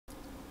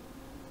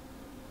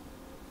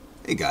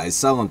Hey guys,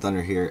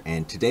 Silenthunder here,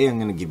 and today I'm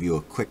going to give you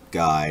a quick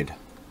guide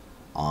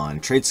on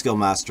Trade Skill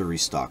Master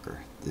Restocker.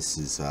 This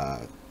is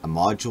a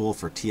module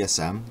for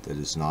TSM that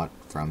is not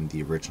from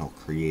the original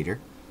creator.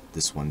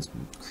 This one's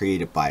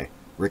created by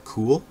Rick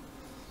Cool,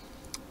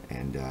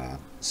 and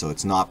so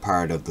it's not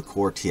part of the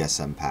core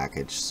TSM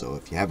package. So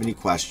if you have any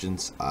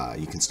questions,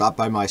 you can stop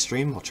by my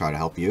stream. I'll try to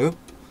help you out.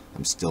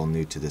 I'm still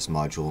new to this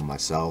module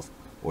myself,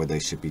 or they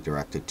should be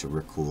directed to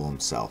Rick Cool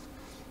himself.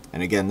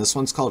 And again, this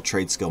one's called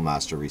Trade Skill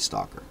Master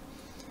Restocker.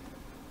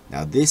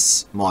 Now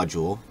this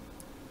module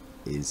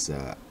is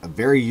a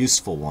very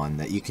useful one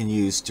that you can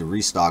use to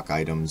restock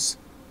items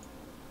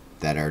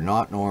that are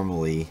not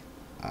normally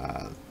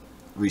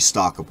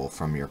restockable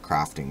from your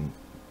crafting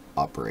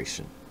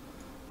operation.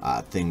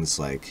 Things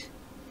like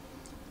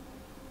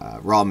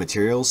raw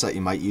materials that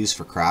you might use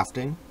for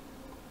crafting,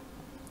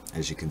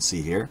 as you can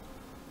see here.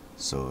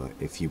 So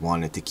if you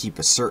wanted to keep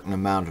a certain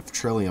amount of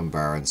trillium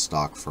bar in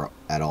stock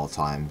at all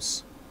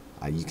times,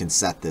 you can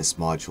set this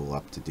module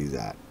up to do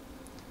that.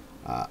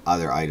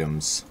 Other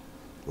items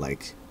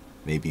like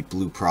maybe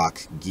blue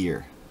proc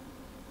gear,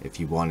 if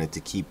you wanted to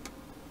keep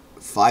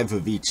 5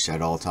 of each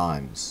at all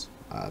times,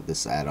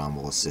 this add-on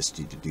will assist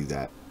you to do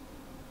that.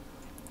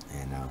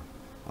 And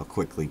I'll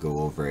quickly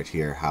go over it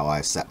here, how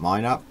I set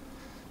mine up.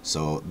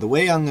 So the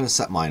way I'm going to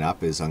set mine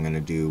up is I'm going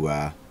to do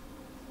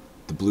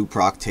the blue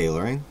proc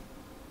tailoring.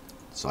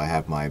 So I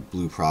have my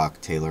blue proc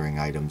tailoring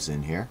items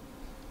in here.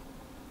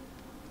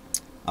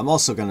 I'm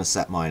also going to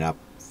set mine up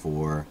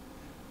for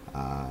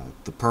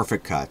the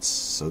perfect cuts.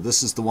 So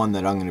this is the one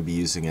that I'm going to be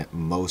using it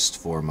most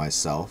for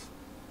myself.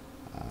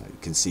 You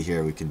can see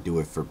here we can do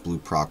it for blue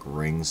proc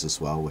rings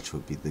as well, which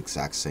would be the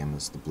exact same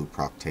as the blue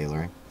proc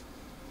tailoring.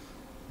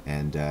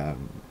 And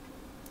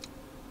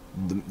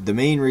the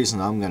main reason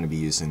I'm going to be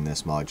using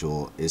this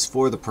module is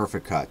for the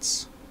perfect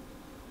cuts.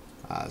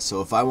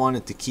 So if I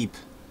wanted to keep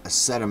a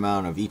set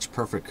amount of each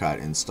perfect cut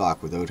in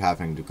stock without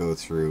having to go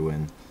through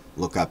and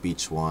look up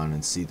each one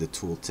and see the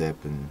tooltip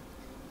and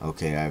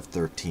okay, I have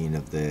 13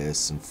 of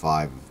this and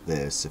 5 of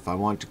this. If I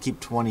want to keep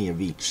 20 of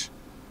each,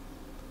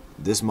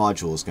 this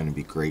module is going to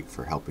be great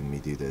for helping me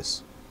do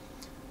this.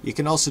 You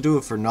can also do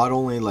it for not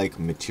only like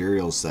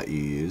materials that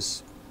you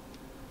use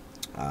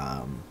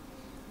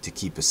to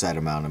keep a set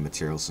amount of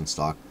materials in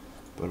stock,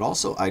 but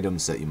also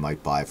items that you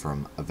might buy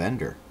from a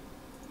vendor.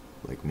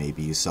 Like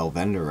maybe you sell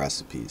vendor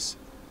recipes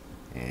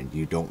and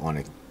you don't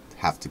want to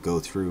have to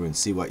go through and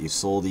see what you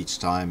sold each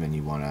time, and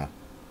you want to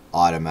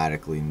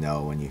automatically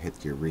know when you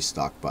hit your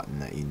restock button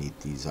that you need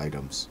these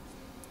items.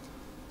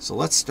 So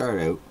let's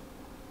start out.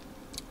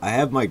 I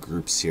have my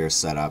groups here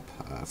set up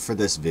for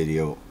this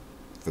video,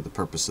 for the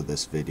purpose of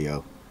this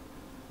video,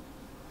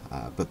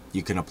 but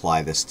you can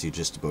apply this to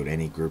just about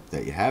any group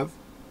that you have.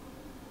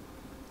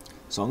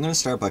 So I'm going to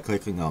start by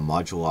clicking on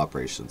module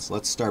operations.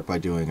 Let's start by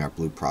doing our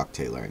blue proc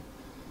tailoring.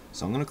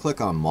 So I'm going to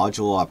click on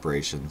module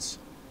operations.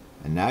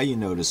 And now you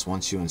notice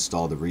once you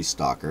install the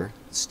Restocker,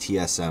 it's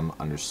TSM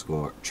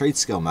underscore Trade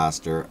Skill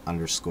Master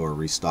underscore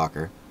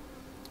Restocker,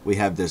 we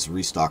have this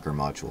Restocker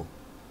module.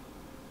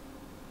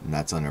 And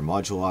that's under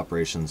Module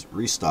Operations,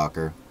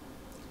 Restocker.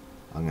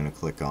 I'm going to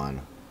click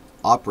on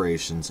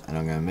Operations, and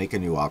I'm going to make a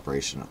new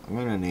operation. I'm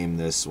going to name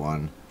this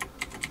one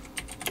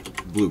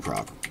Blue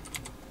Proc.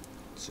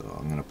 So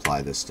I'm going to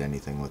apply this to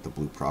anything with the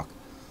Blue Proc.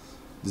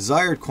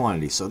 Desired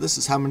quantity, so this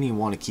is how many you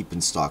want to keep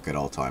in stock at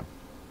all time.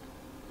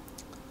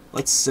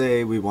 Let's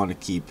say we want to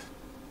keep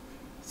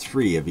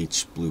 3 of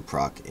each blue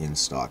proc in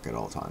stock at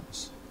all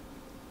times.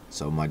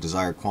 So my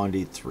desired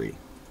quantity, 3.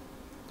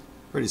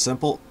 Pretty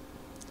simple.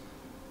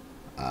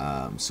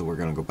 So we're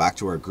going to go back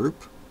to our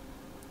group,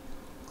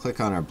 click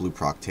on our blue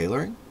proc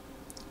tailoring,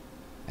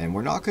 and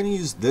we're not going to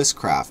use this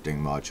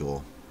crafting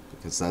module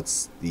because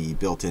that's the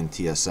built-in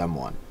TSM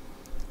one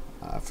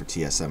for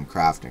TSM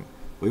crafting.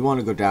 We want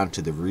to go down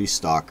to the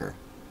Restocker.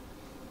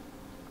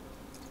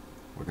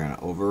 We're going to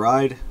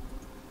override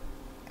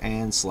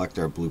and select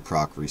our blue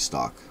proc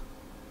restock.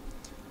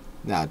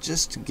 Now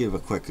just to give a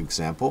quick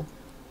example,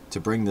 to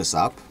bring this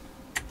up,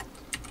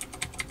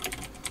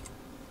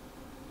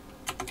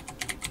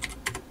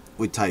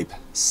 we type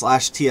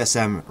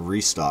 /TSM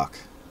restock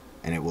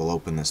and it will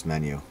open this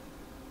menu.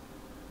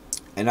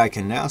 And I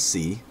can now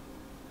see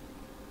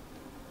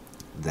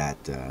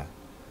that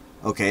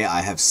okay, I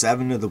have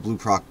 7 of the blue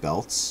proc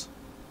belts.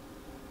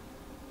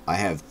 I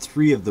have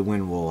 3 of the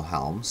Windwool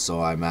helms,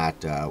 so I'm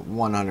at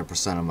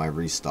 100% of my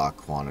restock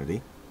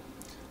quantity.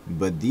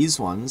 But these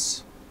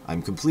ones,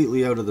 I'm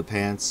completely out of the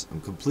pants,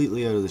 I'm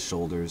completely out of the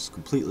shoulders,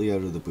 completely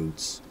out of the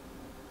boots.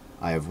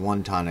 I have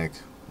 1 tonic,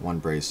 1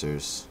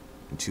 bracers,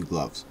 and 2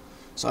 gloves.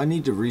 So I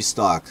need to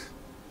restock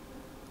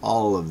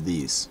all of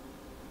these.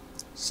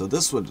 So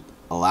this would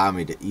allow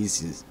me to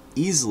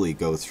easily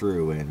go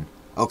through and,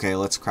 okay,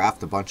 let's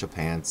craft a bunch of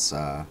pants,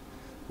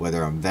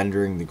 whether I'm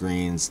vendoring the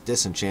greens,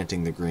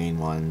 disenchanting the green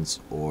ones,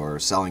 or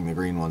selling the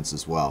green ones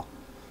as well.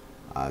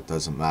 It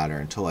doesn't matter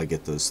until I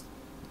get those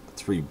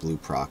 3 blue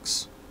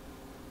procs.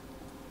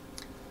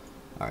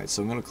 Alright,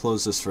 so I'm going to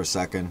close this for a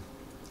second.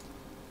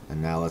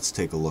 And now let's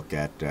take a look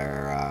at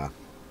our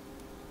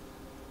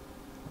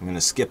I'm going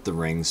to skip the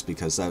rings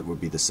because that would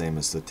be the same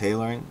as the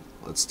tailoring.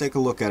 Let's take a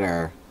look at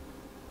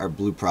our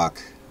blue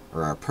proc,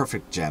 or our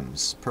perfect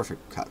gems,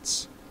 perfect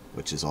cuts,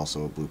 which is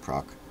also a blue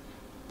proc.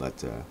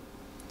 But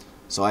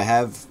so I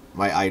have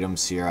my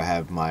items here. I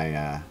have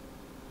my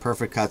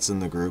perfect cuts in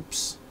the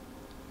groups,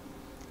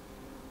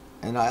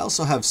 and I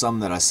also have some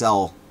that I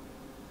sell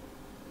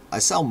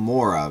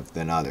more of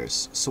than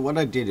others. So what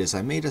I did is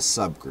I made a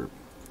subgroup.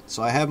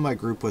 So I have my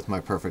group with my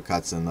perfect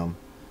cuts in them.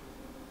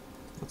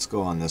 Let's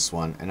go on this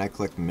one, and I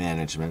clicked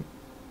management,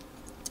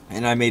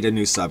 and I made a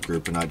new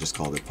subgroup, and I just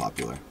called it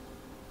popular.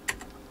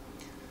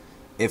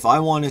 If I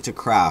wanted to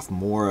craft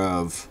more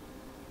of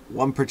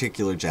one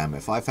particular gem,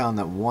 if I found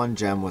that one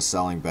gem was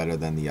selling better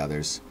than the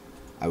others,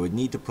 I would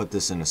need to put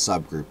this in a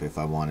subgroup if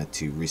I wanted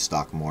to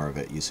restock more of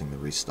it using the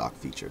restock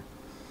feature.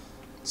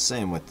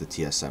 Same with the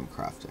TSM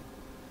crafting.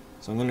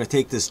 So I'm going to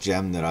take this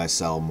gem that I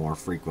sell more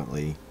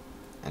frequently,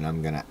 and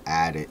I'm going to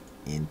add it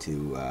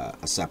into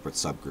a separate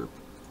subgroup.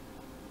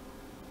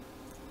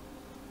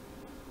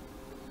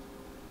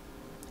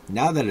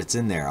 Now that it's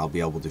in there, I'll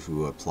be able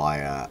to apply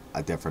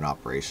a different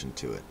operation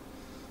to it.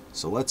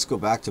 So let's go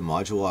back to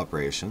module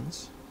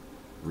operations,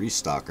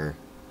 Restocker,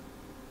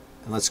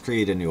 and let's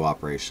create a new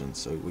operation.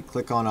 So we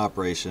click on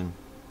operation.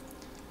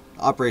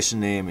 Operation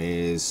name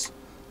is,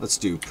 let's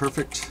do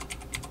perfect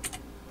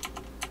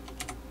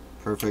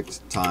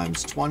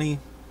times 20.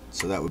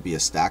 So that would be a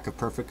stack of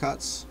perfect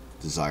cuts.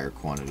 Desired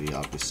quantity,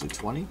 obviously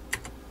 20.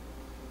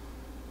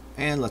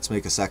 And let's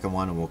make a second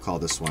one, and we'll call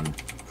this one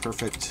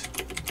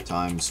perfect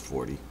times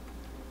 40.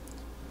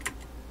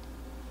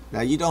 Now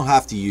you don't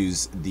have to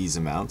use these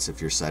amounts if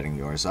you're setting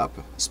yours up,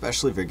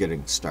 especially if you're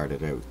getting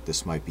started out.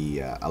 This might be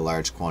a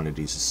large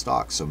quantities of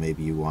stock, so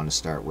maybe you want to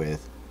start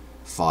with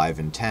 5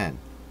 and 10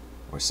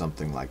 or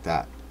something like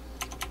that.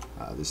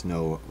 There's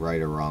no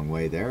right or wrong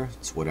way there.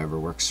 It's whatever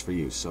works for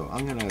you. So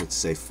I'm going to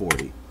say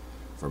 40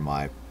 for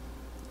my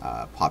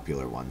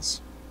popular ones.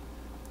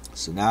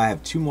 So now I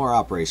have 2 more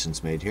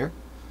operations made here.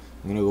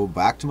 I'm going to go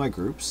back to my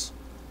groups.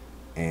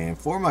 And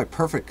for my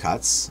perfect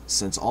cuts,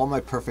 since all my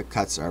perfect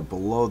cuts are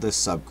below this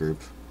subgroup,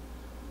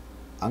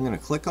 I'm going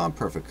to click on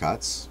perfect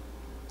cuts,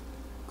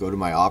 go to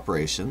my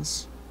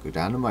operations, go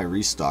down to my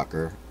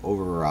restocker,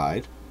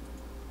 override,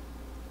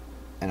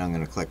 and I'm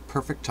going to click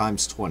perfect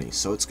times 20.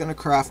 So it's going to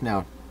craft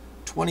now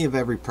 20 of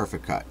every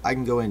perfect cut. I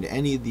can go into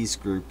any of these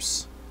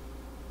groups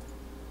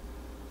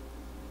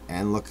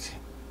and look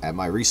at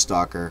my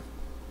restocker,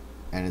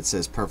 and it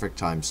says perfect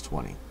times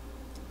 20.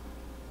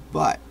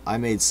 But I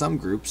made some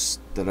groups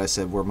that I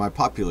said were my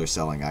popular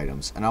selling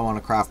items, and I want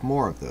to craft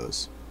more of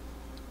those.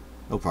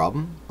 No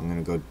problem. I'm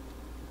going to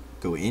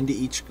go into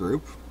each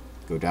group,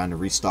 go down to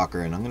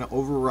Restocker, and I'm going to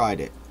override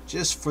it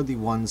just for the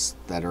ones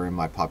that are in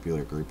my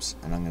popular groups,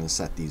 and I'm going to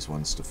set these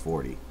ones to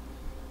 40.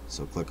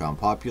 So click on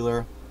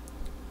popular,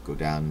 go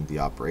down the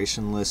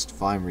operation list,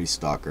 find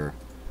Restocker,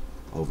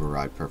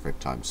 override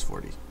perfect times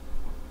 40.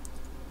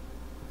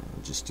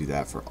 And just do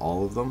that for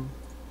all of them.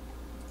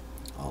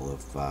 All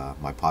of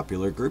my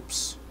popular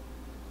groups,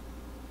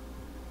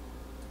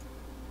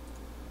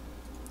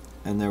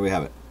 and there we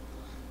have it.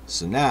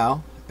 So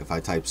now if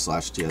I type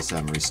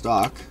 /tsm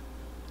restock,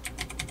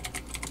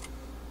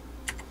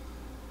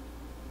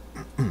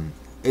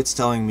 it's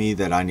telling me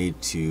that I need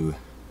to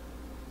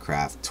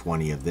craft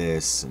 20 of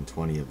this and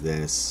 20 of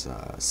this.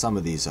 Some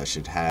of these I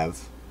should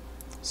have,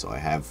 so I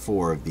have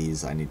 4 of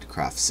these. I need to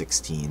craft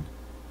 16.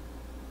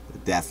 The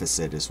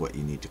deficit is what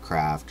you need to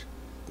craft.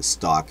 The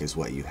stock is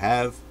what you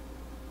have.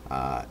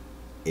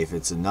 If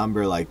it's a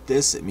number like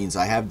this, it means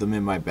I have them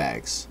in my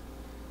bags.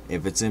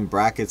 If it's in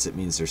brackets, it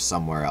means they're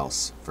somewhere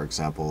else. For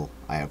example,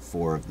 I have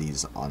 4 of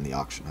these on the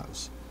auction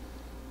house.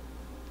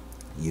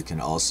 You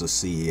can also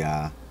see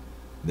the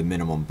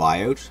minimum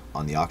buyout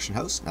on the auction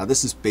house. Now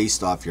this is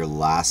based off your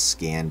last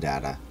scan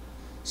data.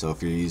 So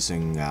if you're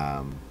using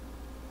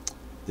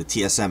the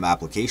TSM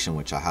application,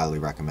 which I highly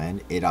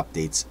recommend, it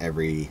updates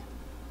every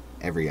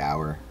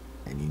hour,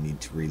 and you need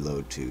to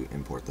reload to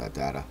import that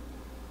data.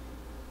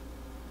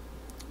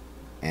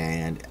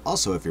 And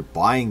also, if you're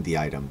buying the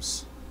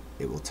items,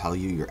 it will tell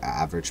you your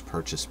average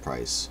purchase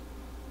price.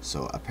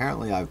 So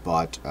apparently I've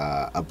bought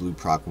a Blue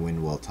Proc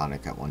Windwell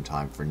tonic at one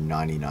time for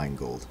 99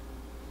 gold.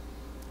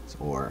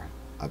 Or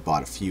I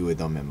bought a few of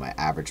them and my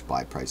average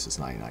buy price is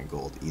 99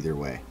 gold. Either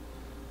way,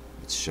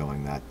 it's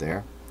showing that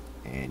there.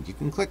 And you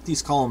can click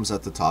these columns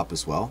at the top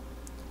as well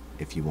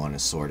if you want to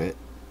sort it.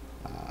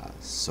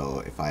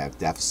 So if I have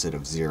deficit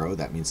of 0,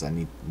 that means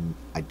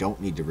I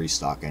don't need to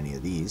restock any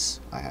of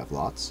these. I have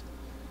lots.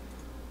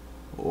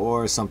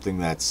 Or something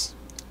that's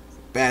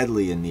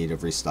badly in need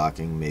of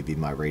restocking, maybe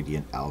my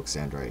Radiant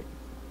Alexandrite.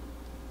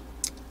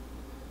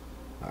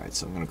 Alright,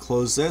 so I'm going to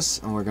close this,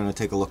 and we're going to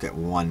take a look at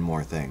one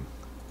more thing.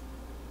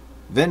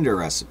 Vendor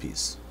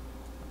recipes.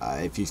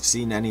 If you've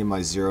seen any of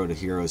my Zero to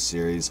Hero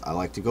series, I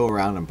like to go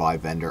around and buy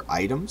vendor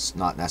items,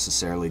 not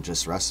necessarily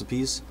just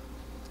recipes.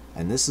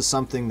 And this is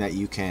something that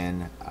you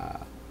can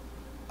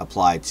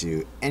apply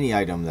to any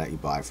item that you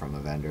buy from a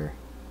vendor.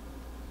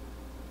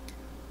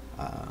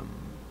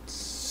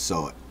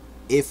 So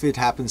if it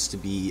happens to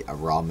be a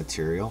raw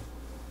material,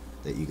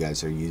 that you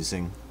guys are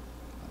using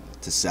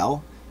to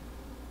sell,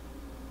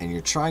 and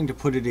you're trying to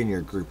put it in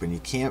your group and you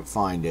can't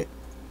find it,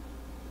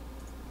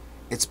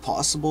 it's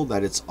possible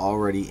that it's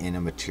already in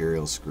a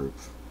materials group.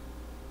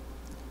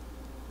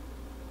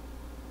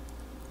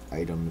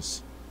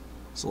 Items.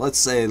 So let's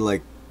say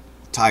like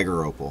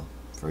tiger opal,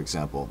 for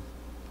example.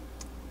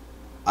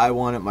 I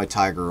wanted my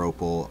tiger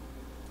opal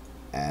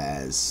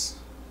as,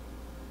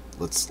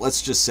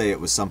 let's just say it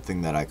was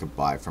something that I could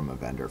buy from a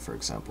vendor, for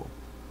example.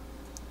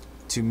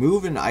 To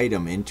move an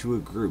item into a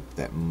group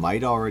that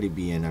might already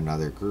be in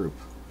another group,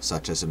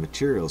 such as a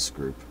materials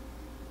group,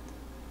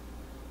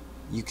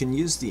 you can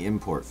use the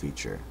import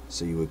feature.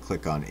 So you would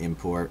click on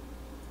import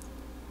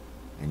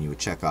and you would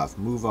check off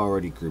move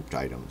already grouped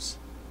items.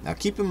 Now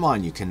keep in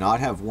mind, you cannot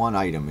have one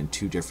item in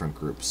two different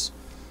groups.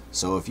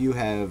 So if you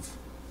have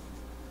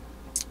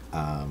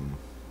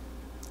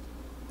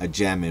a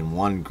gem in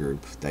one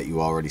group that you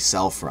already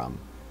sell from,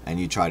 and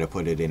you try to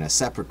put it in a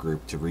separate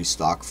group to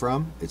restock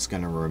from, it's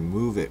going to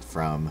remove it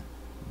from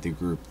the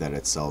group that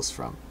it sells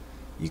from.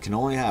 You can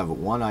only have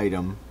one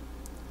item,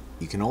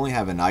 you can only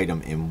have an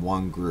item in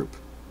one group.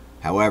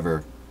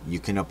 However, you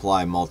can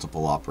apply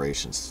multiple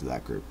operations to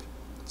that group.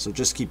 So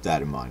just keep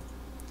that in mind.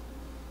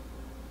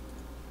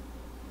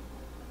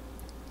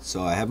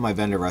 So I have my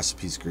vendor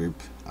recipes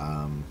group.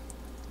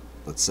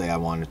 Let's say I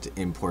wanted to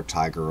import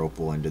tiger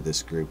opal into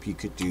this group. You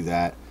could do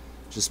that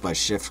just by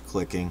shift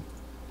clicking,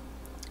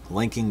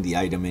 linking the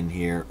item in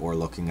here, or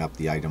looking up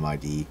the item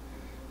ID.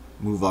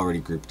 Move already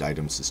grouped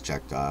items is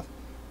checked off,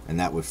 and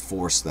that would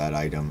force that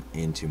item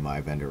into my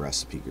vendor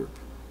recipe group.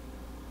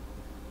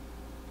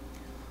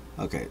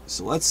 Okay,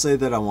 so let's say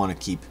that I want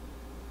to keep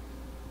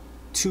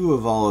 2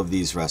 of all of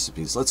these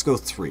recipes. Let's go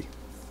 3.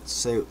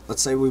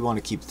 Let's say we want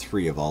to keep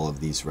 3 of all of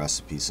these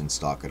recipes in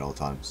stock at all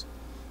times.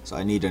 So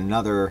I need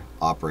another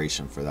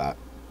operation for that.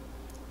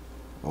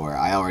 Or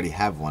I already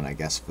have one, I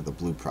guess, for the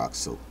blue proc.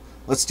 So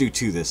let's do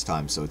 2 this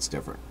time so it's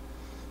different.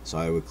 So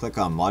I would click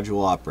on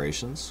module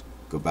operations,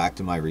 go back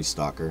to my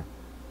Restocker,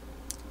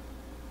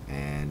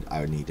 and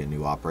I would need a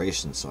new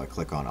operation. So I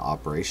click on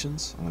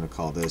operations. I'm going to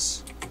call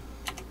this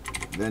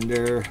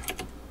vendor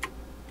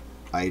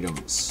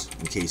items,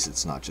 in case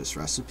it's not just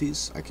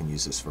recipes. I can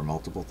use this for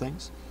multiple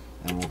things.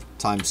 And we'll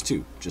times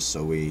 2, just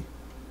so we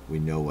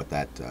know what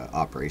that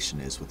operation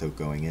is without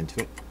going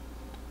into it.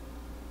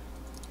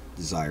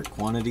 Desired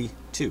quantity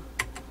 2.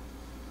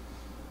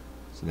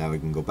 So now we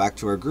can go back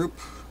to our group,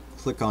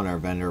 click on our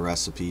vendor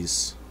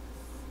recipes,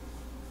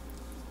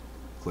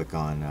 click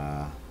on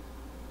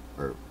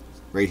or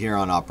right here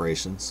on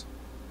operations,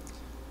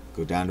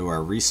 go down to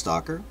our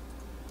restocker,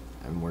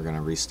 and we're going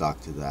to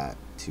restock to that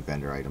 2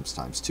 vendor items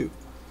times 2.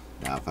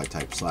 Now if I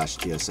type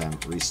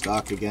 /tsm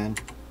restock again,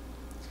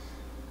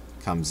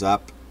 comes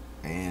up,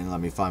 and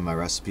let me find my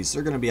recipes.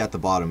 They're going to be at the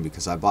bottom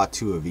because I bought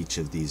 2 of each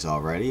of these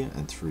already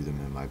and threw them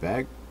in my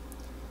bag.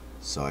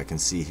 So I can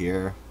see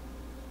here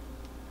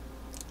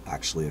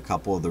actually a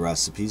couple of the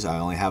recipes. I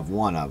only have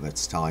 1 of it.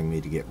 It's telling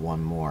me to get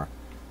 1 more.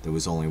 There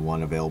was only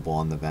 1 available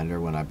on the vendor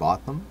when I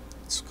bought them.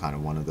 It's kind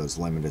of one of those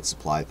limited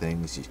supply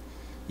things.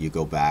 You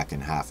go back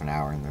in half an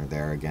hour and they're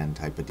there again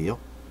type of deal.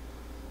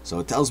 So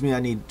it tells me I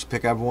need to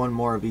pick up 1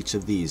 more of each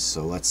of these.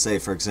 So let's say,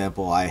 for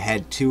example, I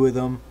had 2 of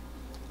them.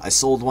 I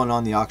sold 1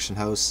 on the auction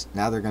house.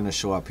 Now they're going to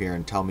show up here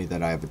and tell me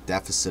that I have a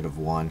deficit of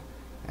 1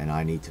 and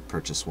I need to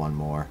purchase 1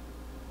 more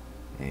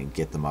and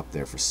get them up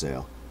there for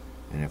sale.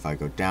 And if I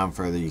go down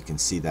further, you can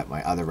see that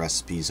my other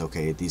recipes,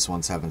 okay, these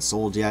ones haven't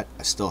sold yet.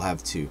 I still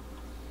have 2.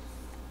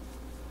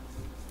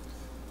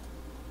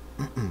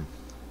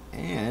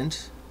 And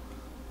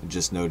I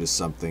just noticed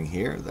something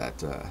here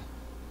that I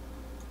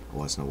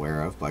wasn't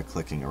aware of by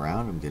clicking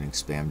around. I'm getting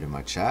spammed in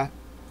my chat.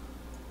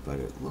 But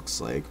it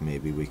looks like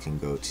maybe we can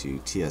go to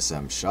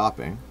TSM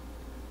shopping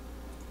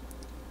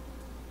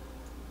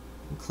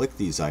and click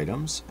these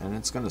items, and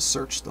it's going to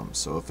search them.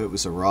 So if it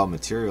was a raw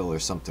material or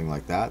something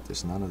like that,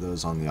 there's none of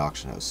those on the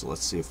auction house. So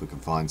let's see if we can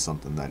find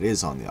something that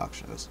is on the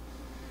auction house.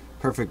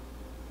 Perfect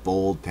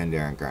bold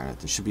Pandaren garnet.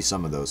 There should be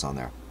some of those on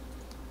there.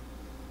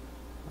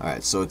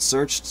 Alright, so it's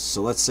searched.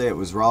 So let's say it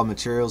was raw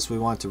materials we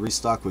want to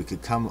restock. We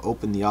could come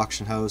open the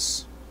auction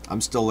house. I'm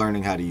still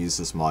learning how to use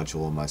this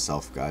module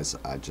myself, guys.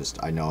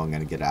 I know I'm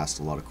going to get asked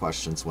a lot of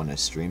questions when I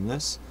stream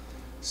this,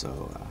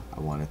 so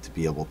I wanted to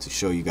be able to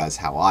show you guys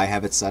how I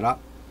have it set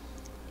up.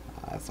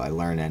 If I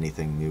learn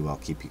anything new, I'll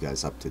keep you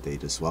guys up to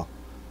date as well.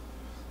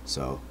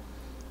 So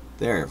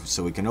there,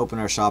 so we can open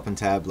our shopping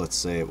tab. Let's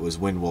say it was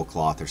windwool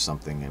cloth or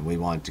something, and we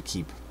wanted to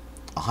keep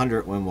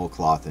 100 windwool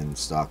cloth in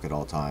stock at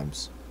all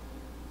times,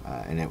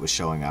 and it was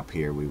showing up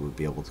here. We would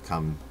be able to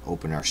come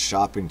open our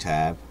shopping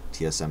tab,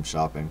 TSM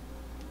shopping,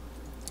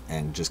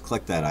 and just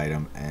click that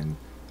item and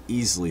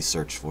easily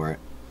search for it.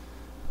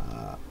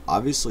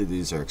 Obviously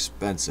these are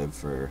expensive.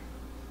 For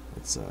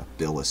it's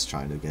Billis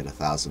trying to get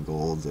 1,000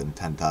 gold and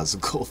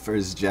 10,000 gold for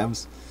his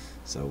gems,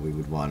 so we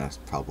would want to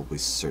probably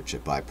search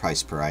it by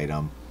price per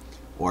item,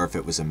 or if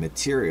it was a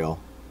material,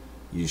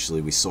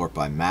 usually we sort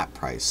by map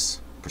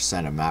price,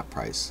 percent of map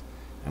price.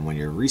 And when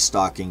you're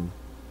restocking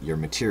your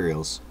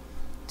materials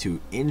to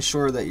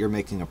ensure that you're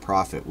making a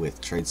profit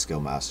with Trade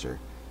Skill Master,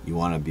 you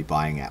want to be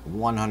buying at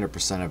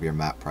 100% of your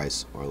map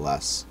price or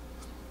less.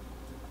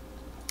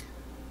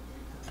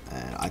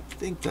 And I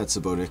think that's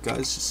about it,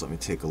 guys. Just let me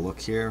take a look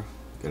here.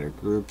 Got our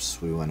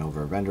groups. We went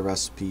over vendor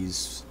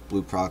recipes,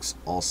 blue procs,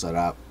 all set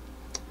up.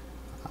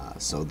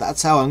 So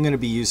that's how I'm going to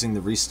be using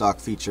the restock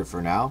feature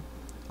for now.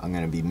 I'm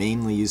going to be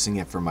mainly using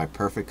it for my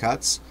perfect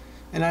cuts,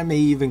 and I may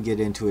even get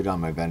into it on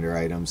my vendor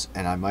items,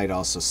 and I might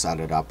also set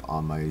it up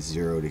on my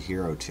 0 to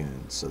hero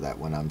tune, so that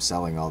when I'm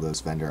selling all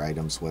those vendor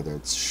items, whether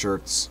it's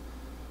shirts,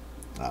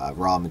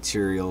 raw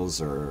materials,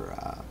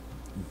 or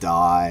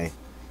dye,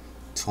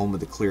 Tome of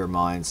the Clear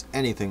Mines,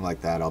 anything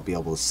like that, I'll be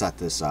able to set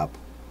this up.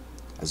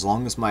 As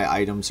long as my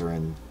items are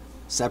in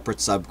separate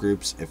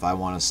subgroups, if I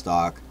want to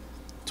stock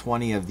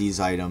 20 of these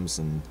items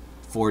and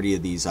 40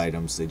 of these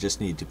items, they just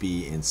need to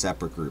be in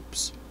separate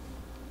groups.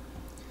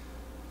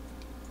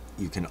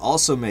 You can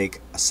also make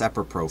a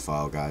separate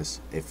profile, guys.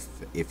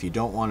 If you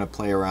don't want to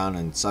play around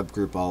and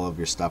subgroup all of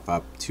your stuff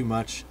up too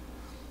much,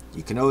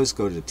 you can always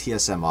go to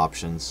TSM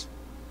options,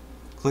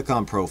 click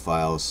on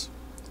profiles,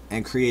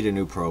 and create a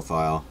new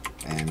profile,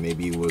 and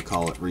maybe you would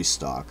call it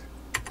Restock.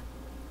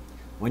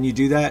 When you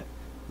do that,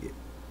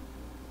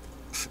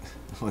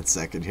 one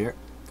second here,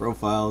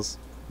 profiles,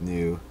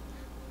 new.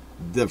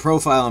 The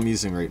profile I'm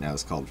using right now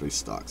is called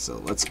Restock,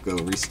 so let's go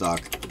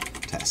Restock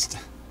test.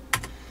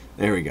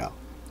 There we go.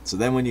 So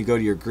then when you go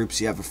to your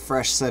groups, you have a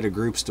fresh set of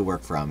groups to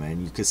work from,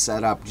 and you could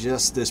set up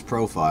just this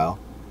profile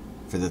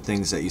for the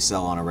things that you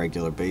sell on a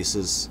regular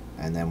basis,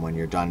 and then when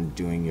you're done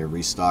doing your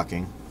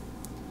restocking,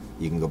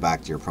 you can go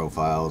back to your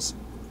profiles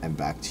and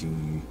back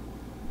to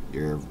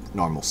your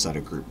normal set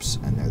of groups,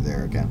 and they're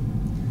there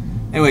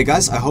again. Anyway,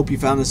 guys, I hope you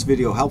found this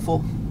video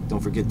helpful. Don't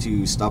forget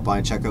to stop by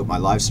and check out my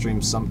live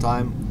streams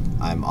sometime.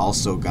 I'm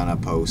also gonna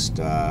post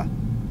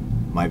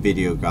my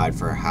video guide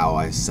for how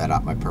I set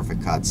up my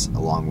perfect cuts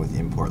along with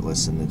import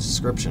lists in the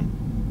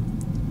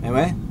description.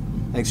 Anyway,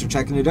 thanks for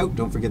checking it out.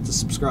 Don't forget to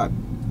subscribe.